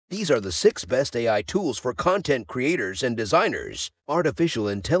These are the 6 best AI tools for content creators and designers. Artificial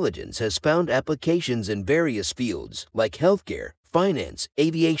intelligence has found applications in various fields like healthcare, finance,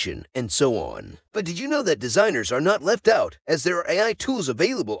 aviation, and so on. But did you know that designers are not left out, as there are AI tools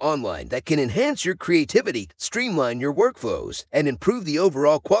available online that can enhance your creativity, streamline your workflows, and improve the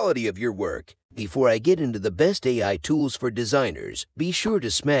overall quality of your work? Before I get into the best AI tools for designers, be sure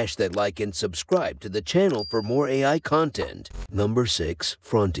to smash that like and subscribe to the channel for more AI content. Number 6.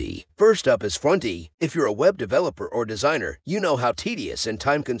 Fronty. First up is Fronty. If you're a web developer or designer, you know how tedious and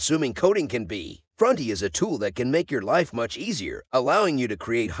time-consuming coding can be. Fronty is a tool that can make your life much easier, allowing you to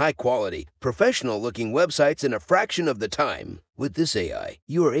create high-quality, professional-looking websites in a fraction of the time. With this AI,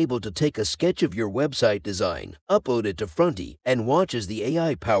 you are able to take a sketch of your website design, upload it to Fronty, and watch as the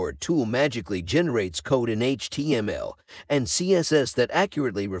AI-powered tool magically generates code in HTML and CSS that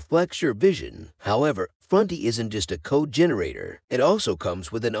accurately reflects your vision. However, Fronty isn't just a code generator. It also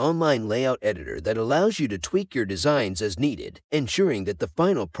comes with an online layout editor that allows you to tweak your designs as needed, ensuring that the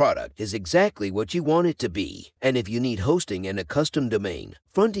final product is exactly what you want it to be. And if you need hosting and a custom domain,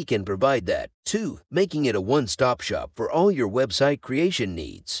 Fronty can provide that too, making it a one-stop shop for all your website creation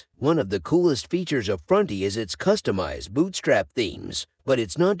needs. One of the coolest features of Fronty is its customized bootstrap themes. But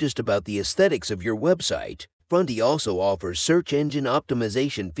it's not just about the aesthetics of your website. Fronty also offers search engine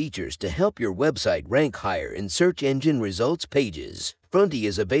optimization features to help your website rank higher in search engine results pages. Fronty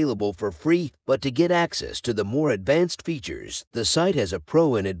is available for free, but to get access to the more advanced features, the site has a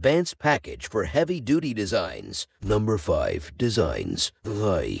Pro and Advanced package for heavy-duty designs. Number 5.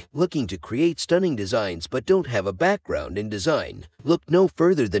 Designs.ai. Looking to create stunning designs but don't have a background in design? Look no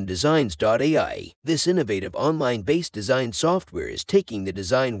further than Designs.ai. This innovative online-based design software is taking the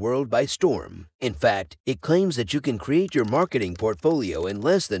design world by storm. In fact, it claims that you can create your marketing portfolio in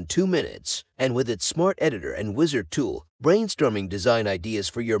less than 2 minutes. And with its smart editor and wizard tool, brainstorming design ideas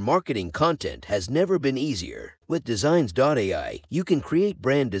for your marketing content has never been easier. With Designs.ai, you can create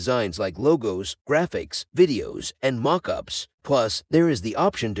brand designs like logos, graphics, videos, and mock-ups. Plus, there is the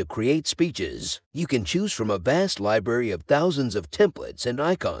option to create speeches. You can choose from a vast library of thousands of templates and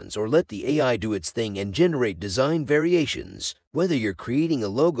icons, or let the AI do its thing and generate design variations. Whether you're creating a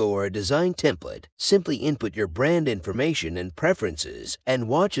logo or a design template, simply input your brand information and preferences and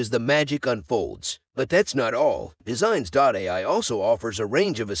watch as the magic unfolds. But that's not all. Designs.ai also offers a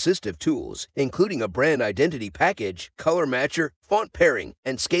range of assistive tools, including a brand identity package, color matcher, font pairing,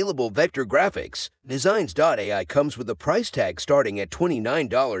 and scalable vector graphics. Designs.ai comes with a price tag starting at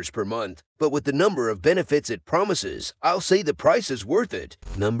 $29 per month. But with the number of benefits it promises, I'll say the price is worth it.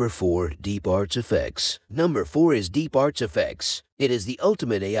 Number 4. Deep Arts Effects. Number 4 is Deep Arts Effects. It is the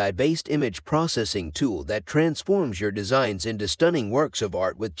ultimate AI-based image processing tool that transforms your designs into stunning works of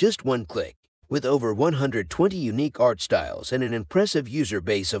art with just one click. With over 120 unique art styles and an impressive user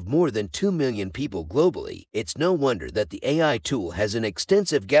base of more than 2 million people globally, it's no wonder that the AI tool has an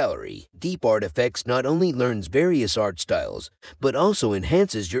extensive gallery. Deep Art Effects not only learns various art styles, but also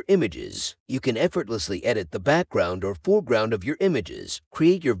enhances your images. You can effortlessly edit the background or foreground of your images,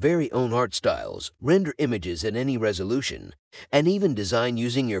 create your very own art styles, render images at any resolution, and even design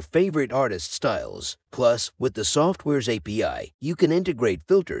using your favorite artist styles. Plus, with the software's API, you can integrate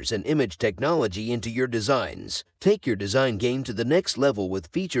filters and image technology into your designs. Take your design game to the next level with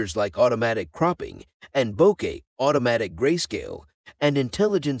features like automatic cropping and bokeh, automatic grayscale, and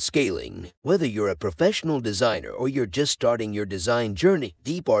intelligent scaling. Whether you're a professional designer or you're just starting your design journey,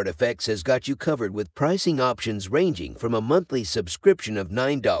 Deep Art Effects has got you covered with pricing options ranging from a monthly subscription of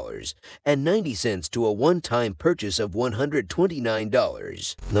 $9.90 to a one-time purchase of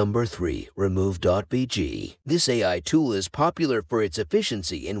 $129. Number 3. Remove.bg. This AI tool is popular for its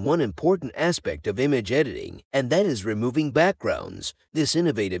efficiency in one important aspect of image editing, and that is removing backgrounds. This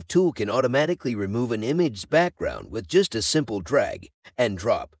innovative tool can automatically remove an image's background with just a simple drag and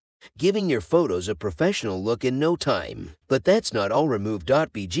drop, giving your photos a professional look in no time. But that's not all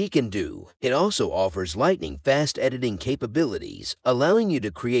Remove.bg can do. It also offers lightning-fast editing capabilities, allowing you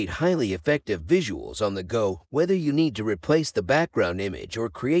to create highly effective visuals on the go, whether you need to replace the background image or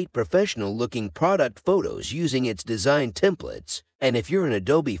create professional-looking product photos using its design templates. And if you're an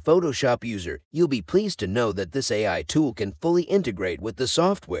Adobe Photoshop user, you'll be pleased to know that this AI tool can fully integrate with the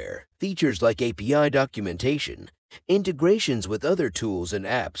software. Features like API documentation, integrations with other tools and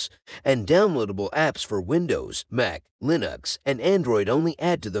apps, and downloadable apps for Windows, Mac, Linux, and Android only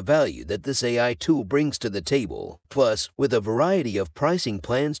add to the value that this AI tool brings to the table. Plus, with a variety of pricing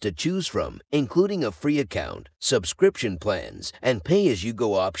plans to choose from, including a free account, subscription plans, and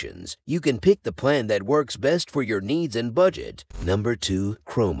pay-as-you-go options, you can pick the plan that works best for your needs and budget. Number 2.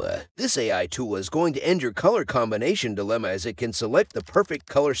 Khroma. This AI tool is going to end your color combination dilemma as it can select the perfect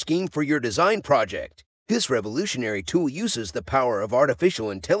color scheme for your design project. This revolutionary tool uses the power of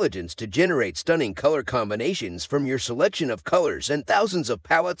artificial intelligence to generate stunning color combinations from your selection of colors and thousands of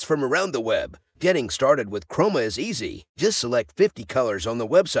palettes from around the web. Getting started with Khroma is easy. Just select 50 colors on the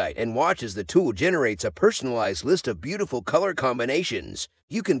website and watch as the tool generates a personalized list of beautiful color combinations.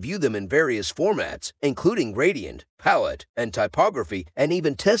 You can view them in various formats, including gradient, palette, and typography, and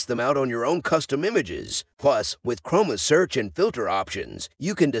even test them out on your own custom images. Plus, with Khroma's search and filter options,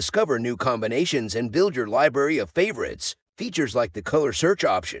 you can discover new combinations and build your library of favorites. Features like the color search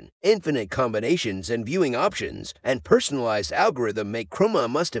option, infinite combinations and viewing options, and personalized algorithm make Khroma a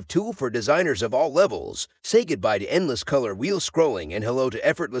must-have tool for designers of all levels. Say goodbye to endless color wheel scrolling and hello to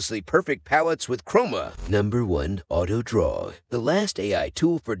effortlessly perfect palettes with Khroma. Number 1. Auto Draw. The last AI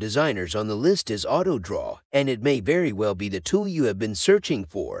tool for designers on the list is Auto Draw, and it may very well be the tool you have been searching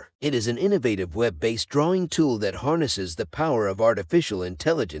for. It is an innovative web-based drawing tool that harnesses the power of artificial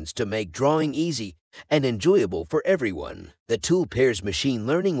intelligence to make drawing easy and enjoyable for everyone. The tool pairs machine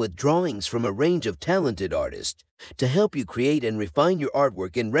learning with drawings from a range of talented artists to help you create and refine your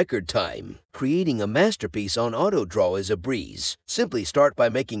artwork in record time. Creating a masterpiece on AutoDraw is a breeze. Simply start by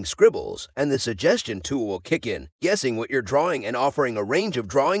making scribbles, and the suggestion tool will kick in, guessing what you're drawing and offering a range of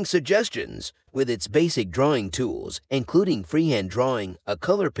drawing suggestions. With its basic drawing tools, including freehand drawing, a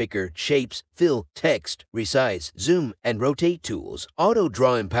color picker, shapes, fill, text, resize, zoom, and rotate tools,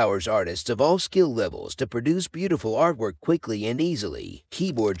 AutoDraw empowers artists of all skill levels to produce beautiful artwork quickly and easily.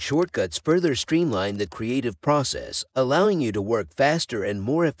 Keyboard shortcuts further streamline the creative process, allowing you to work faster and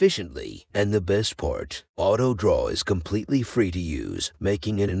more efficiently. And the best part, AutoDraw is completely free to use,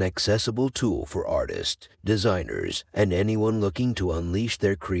 making it an accessible tool for artists, designers, and anyone looking to unleash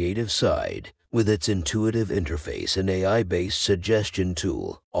their creative side. With its intuitive interface and AI-based suggestion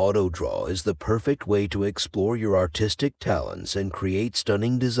tool, AutoDraw is the perfect way to explore your artistic talents and create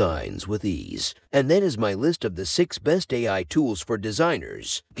stunning designs with ease. And that is my list of the 6 best AI tools for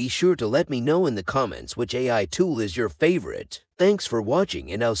designers. Be sure to let me know in the comments which AI tool is your favorite. Thanks for watching,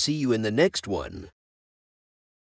 and I'll see you in the next one.